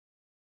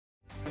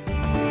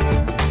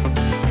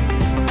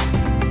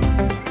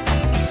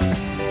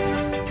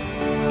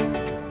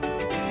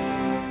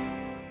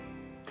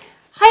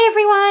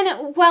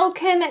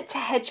welcome to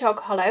Hedgehog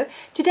Hollow.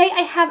 Today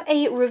I have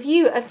a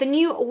review of the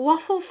new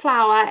waffle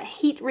flower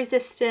heat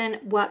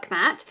resistant work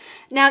mat.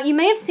 Now you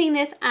may have seen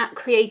this at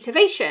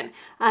Creativation.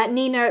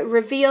 Nina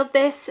revealed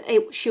this.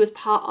 She was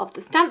part of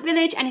the Stamp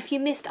Village, and if you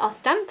missed our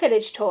Stamp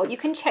Village tour, you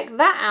can check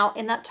that out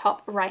in that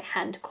top right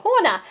hand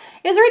corner.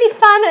 It was a really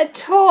fun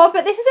tour,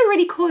 but this is a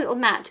really cool little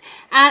mat,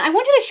 and I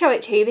wanted to show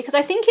it to you because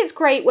I think it's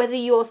great whether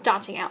you're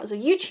starting out as a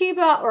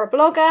YouTuber or a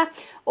blogger,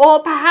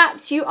 or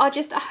perhaps you are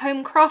just a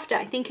home crafter.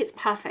 I think it's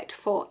perfect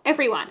for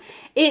everyone.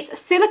 It's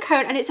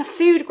silicone, and it's a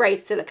food grade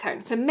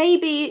silicone. So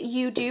maybe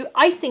you do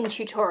icing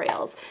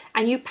tutorials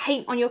and you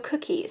paint on your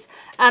cookies.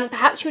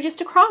 Perhaps you're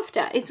just a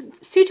crafter. It's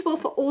suitable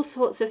for all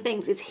sorts of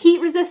things. It's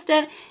heat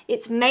resistant,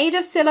 it's made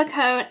of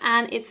silicone,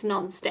 and it's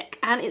non-stick,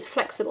 and it's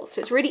flexible.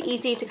 So it's really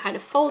easy to kind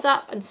of fold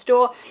up and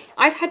store.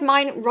 I've had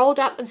mine rolled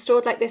up and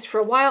stored like this for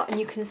a while, and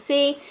you can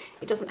see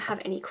it doesn't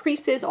have any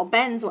creases or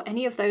bends or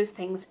any of those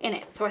things in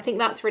it. So I think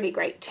that's really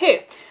great too.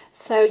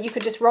 So you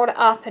could just roll it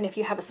up, and if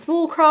you have a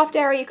small craft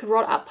area, you could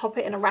roll it up, pop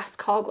it in a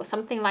Rastcog or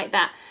something like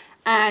that,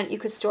 and you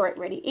could store it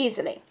really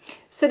easily.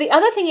 So the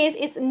other thing is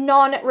it's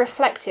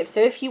non-reflective.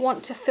 So if you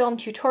want to film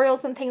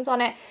tutorials and things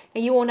on it,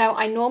 now you all know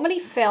I normally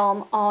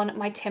film on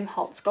my Tim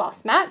Holtz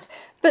glass mat,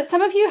 but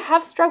some of you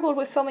have struggled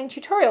with filming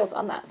tutorials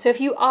on that. So if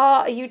you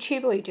are a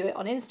YouTuber or you do it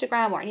on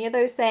Instagram or any of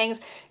those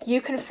things,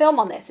 you can film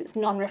on this. It's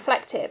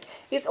non-reflective.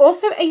 It's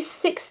also a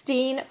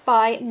 16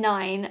 by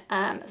 9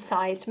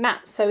 sized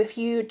mat. So if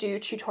you do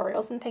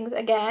tutorials and things,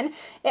 again,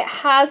 it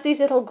has these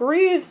little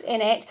grooves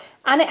in it,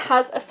 and it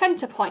has a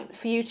center point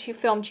for you to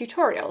film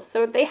tutorials.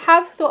 So they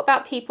have thought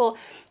about people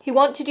who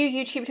want to do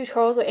YouTube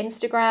tutorials or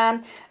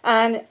Instagram,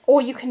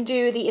 or you can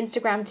do the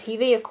Instagram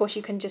TV. Of course,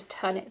 you can just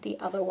turn it the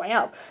other way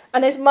up.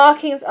 And there's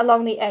markings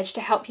along the edge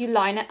to help you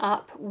line it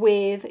up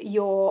with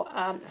your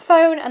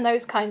phone and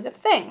those kinds of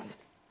things.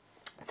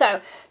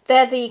 So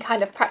they're the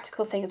kind of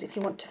practical things if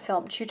you want to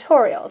film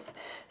tutorials.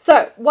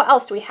 So what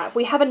else do we have?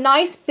 We have a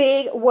nice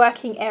big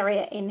working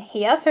area in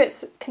here. So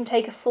it can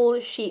take a full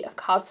sheet of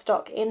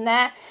cardstock in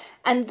there.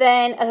 And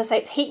then, as I say,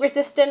 it's heat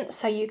resistant,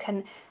 so you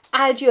can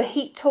add your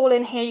heat tool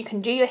in here, you can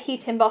do your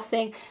heat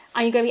embossing,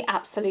 and you're going to be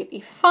absolutely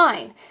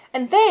fine.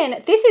 And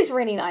then this is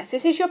really nice.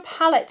 This is your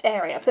palette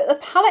area, but the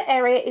palette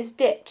area is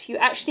dipped. You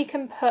actually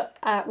can put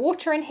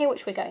water in here,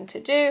 which we're going to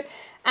do,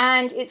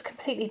 and it's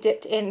completely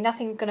dipped in.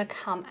 Nothing's going to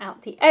come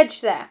out the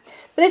edge there.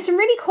 But there's some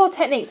really cool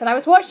techniques, and I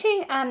was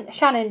watching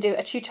Shannon do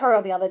a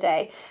tutorial the other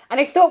day, and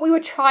I thought we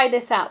would try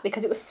this out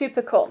because it was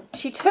super cool.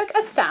 She took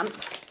a stamp,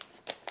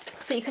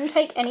 so you can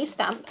take any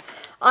stamp.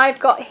 I've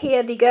got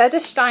here the Gerda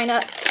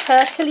Steiner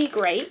Turtley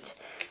Great,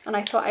 and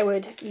I thought I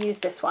would use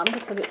this one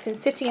because it's been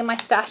sitting in my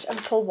stash a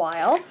little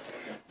while.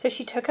 So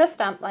she took her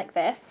stamp like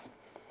this,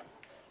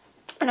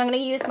 and I'm going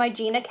to use my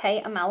Gina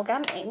K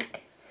Amalgam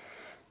ink.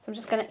 So I'm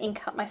just going to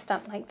ink up my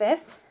stamp like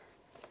this.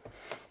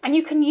 And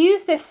you can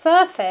use this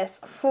surface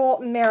for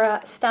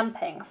mirror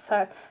stamping.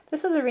 So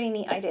this was a really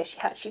neat idea she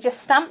had. She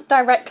just stamped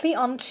directly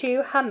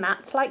onto her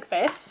mat like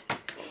this,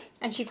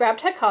 and she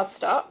grabbed her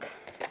cardstock,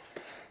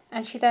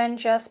 and she then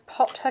just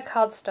popped her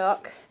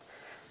cardstock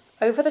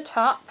over the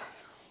top,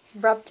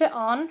 rubbed it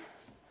on,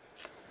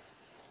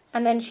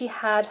 and then she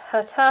had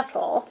her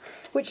turtle,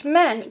 which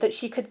meant that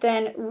she could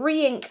then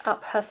re-ink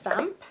up her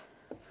stamp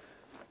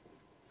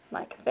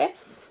like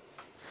this,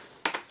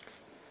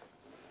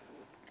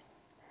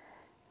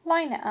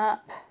 line it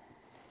up,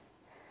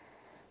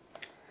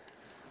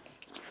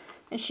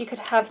 and she could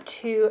have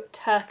two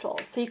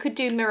turtles. So you could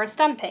do mirror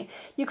stamping.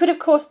 You could, of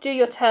course, do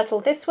your turtle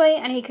this way,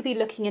 and he could be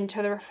looking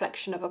into the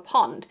reflection of a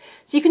pond.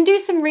 So you can do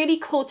some really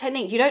cool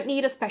techniques. You don't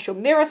need a special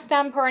mirror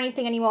stamp or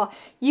anything anymore.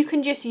 You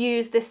can just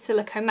use this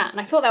silicone mat.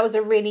 And I thought that was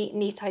a really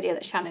neat idea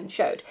that Shannon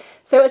showed.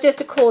 So it was just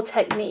a cool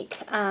technique.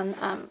 And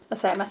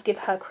so I must give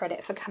her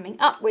credit for coming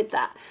up with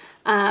that.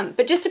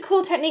 But just a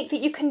cool technique that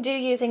you can do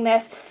using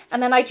this.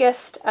 And then I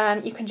just,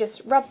 you can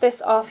just rub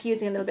this off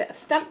using a little bit of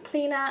stamp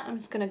cleaner. I'm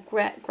just going to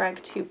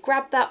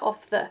grab that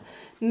off the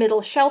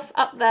middle shelf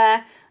up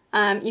there.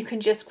 You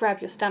can just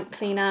grab your stamp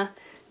cleaner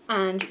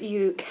and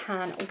you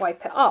can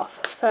wipe it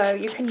off. So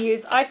you can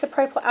use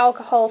isopropyl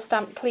alcohol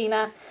stamp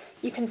cleaner.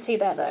 You can see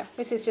there though,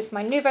 this is just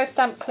my Nuvo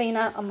stamp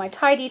cleaner on my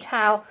tidy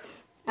towel,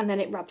 and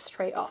then it rubs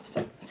straight off.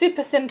 So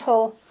super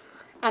simple,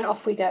 and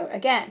off we go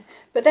again.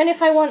 But then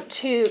if I want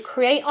to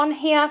create on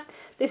here,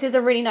 this is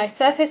a really nice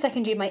surface. I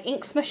can do my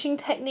ink smushing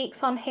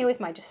techniques on here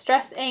with my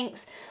distress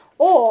inks.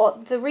 Or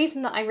the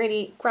reason that I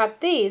really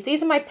grabbed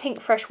these are my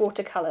Pinkfresh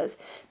watercolors.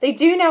 They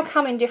do now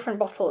come in different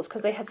bottles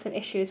because they had some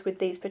issues with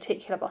these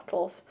particular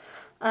bottles.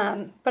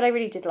 But I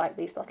really did like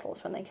these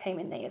bottles when they came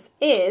in these,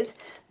 is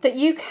that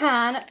you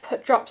can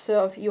put drops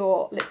of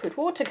your liquid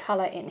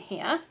watercolor in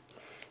here.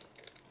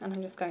 And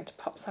I'm just going to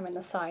pop some in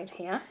the side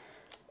here.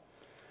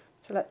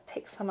 So let's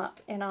pick some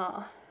up in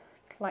our,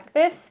 like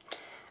this.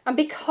 And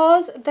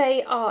because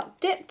they are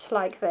dipped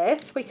like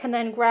this, we can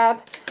then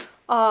grab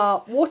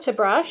our water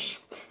brush,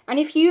 and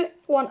if you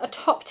want a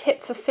top tip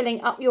for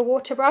filling up your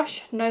water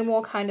brush, no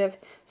more kind of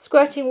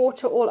squirting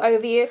water all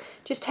over you,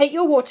 just take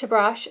your water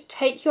brush,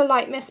 take your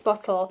light mist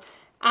bottle,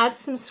 add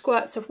some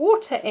squirts of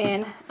water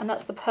in, and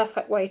that's the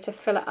perfect way to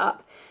fill it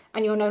up.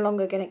 And you're no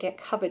longer going to get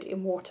covered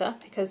in water,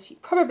 because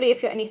probably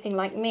if you're anything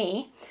like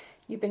me,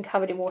 you've been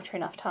covered in water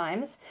enough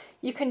times.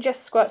 You can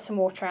just squirt some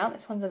water out.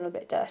 This one's a little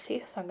bit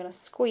dirty, so I'm going to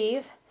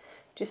squeeze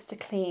just to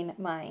clean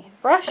my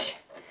brush.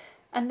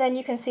 And then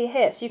you can see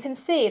here, so you can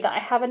see that I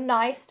have a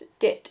nice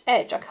dipped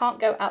edge. I can't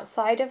go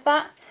outside of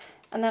that.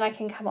 And then I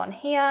can come on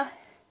here,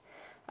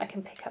 I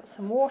can pick up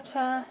some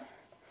water,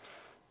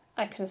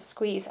 I can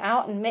squeeze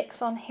out and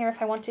mix on here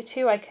if I wanted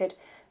to. I could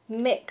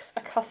mix a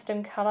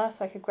custom colour,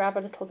 so I could grab a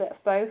little bit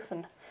of both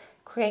and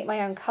create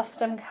my own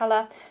custom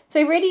colour.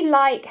 So I really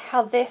like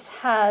how this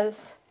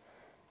has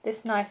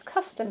this nice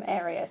custom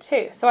area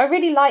too. So I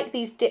really like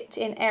these dipped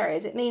in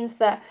areas. It means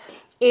that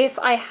if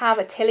I have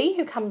a Tilly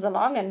who comes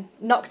along and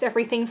knocks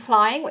everything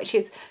flying, which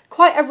is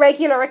quite a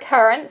regular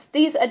occurrence,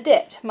 these are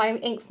dipped. My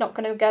ink's not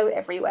going to go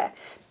everywhere.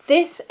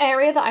 This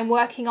area that I'm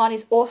working on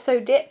is also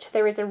dipped.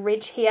 There is a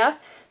ridge here,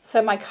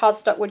 so my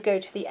cardstock would go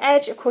to the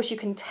edge. Of course, you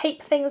can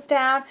tape things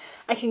down.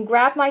 I can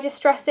grab my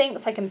distress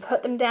inks, I can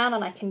put them down,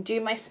 and I can do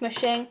my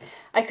smushing.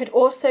 I could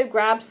also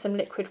grab some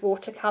liquid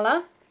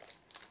watercolor,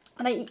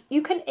 and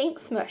you can ink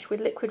smush with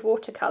liquid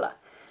watercolor.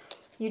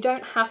 You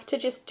don't have to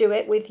just do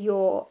it with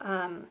your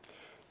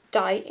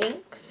dye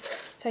inks,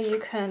 so you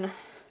can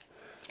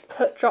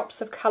put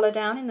drops of color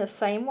down in the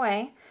same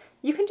way.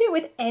 You can do it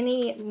with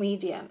any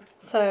medium.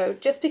 So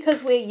just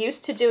because we're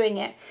used to doing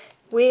it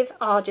with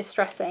our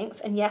distress inks,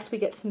 and yes, we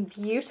get some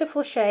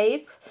beautiful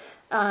shades.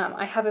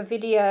 I have a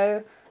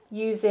video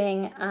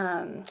using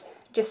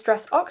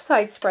distress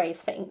oxide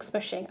sprays for ink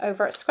smushing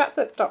over at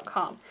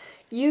scrapbook.com.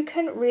 You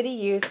can really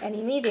use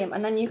any medium,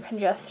 and then you can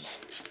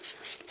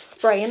just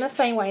spray in the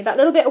same way. That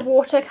little bit of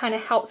water kind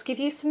of helps give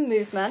you some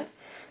movement.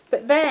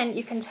 But then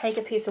you can take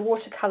a piece of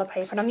watercolor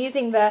paper, and I'm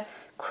using the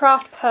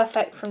Craft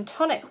Perfect from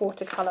Tonic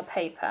watercolor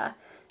paper.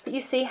 But you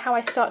see how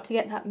I start to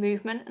get that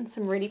movement and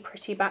some really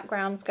pretty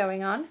backgrounds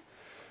going on.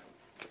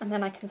 And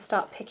then I can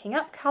start picking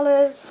up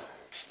colors.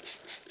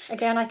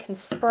 Again, I can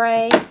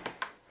spray.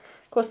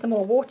 Of course, the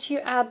more water you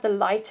add, the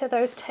lighter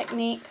those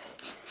techniques.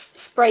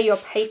 Spray your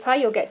paper,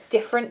 you'll get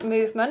different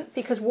movement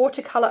because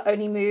watercolor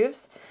only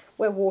moves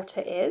where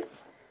water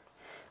is.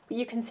 But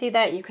you can see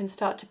that you can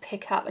start to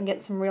pick up and get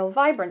some real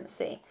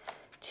vibrancy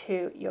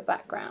to your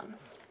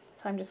backgrounds.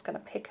 So I'm just going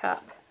to pick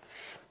up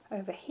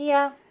over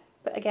here,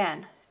 but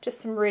again,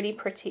 just some really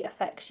pretty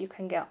effects you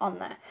can get on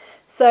there.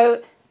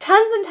 So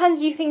tons and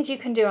tons of things you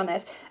can do on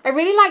this. I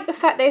really like the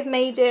fact they've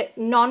made it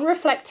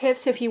non-reflective,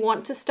 so if you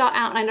want to start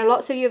out, and I know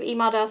lots of you have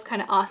emailed us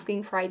kind of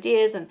asking for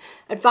ideas and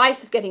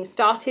advice of getting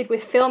started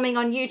with filming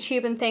on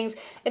YouTube and things,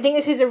 I think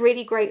this is a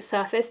really great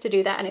surface to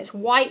do that, and it's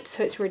white,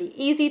 so it's really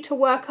easy to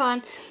work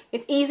on.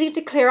 It's easy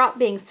to clear up,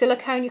 being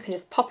silicone. You can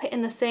just pop it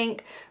in the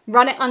sink,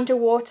 run it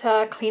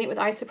underwater, clean it with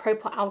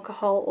isopropyl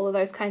alcohol, all of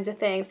those kinds of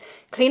things.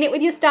 Clean it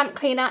with your stamp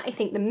cleaner. I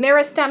think the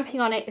mirror stamping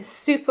on it is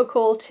super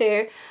cool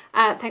too.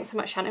 Thanks so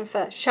much, Shannon,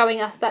 for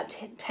showing us that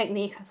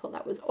technique. I thought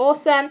that was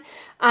awesome.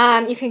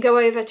 You can go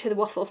over to the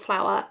Waffle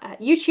Flower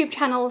YouTube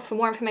channel for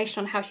more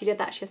information on how she did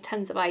that. She has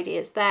tons of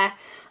ideas there.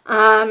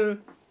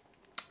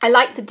 I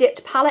like the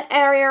dipped palette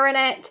area in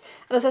it.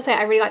 And as I say,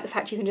 I really like the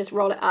fact you can just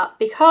roll it up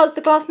because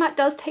the glass mat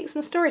does take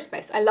some storage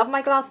space. I love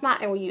my glass mat.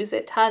 I will use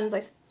it tons.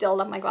 I still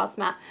love my glass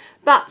mat.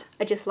 But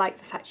I just like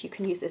the fact you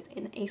can use this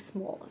in a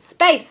small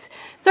space.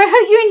 So I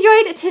hope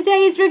you enjoyed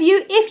today's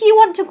review. If you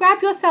want to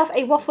grab yourself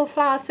a Waffle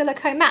Flower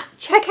silicone mat,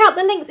 check out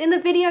the links in the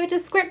video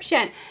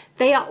description.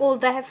 They are all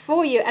there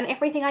for you, and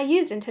everything I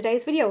used in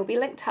today's video will be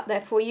linked up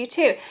there for you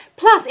too.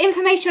 Plus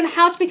information on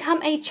how to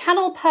become a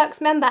Channel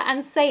Perks member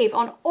and save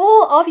on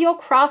all of your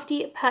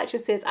crafty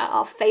purchases at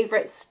our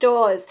favorite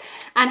stores,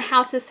 and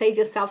how to save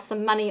yourself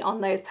some money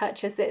on those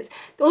purchases.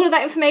 All of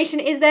that information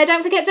is there.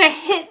 Don't forget to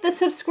hit the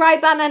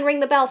subscribe button and ring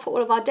the bell for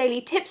all of our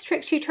daily tips,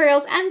 tricks,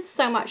 tutorials, and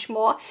so much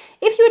more.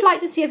 If you would like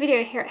to see a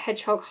video here at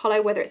Hedgehog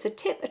Hollow, whether it's a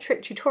tip, a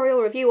trick,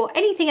 tutorial, review, or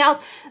anything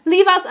else,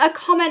 leave us a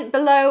comment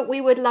below. We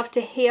would love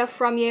to hear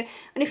from you.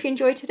 And if you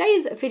enjoyed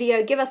today's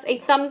video, give us a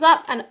thumbs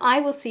up, and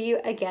I will see you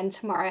again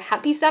tomorrow.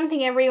 Happy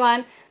stamping,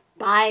 everyone.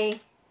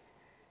 Bye.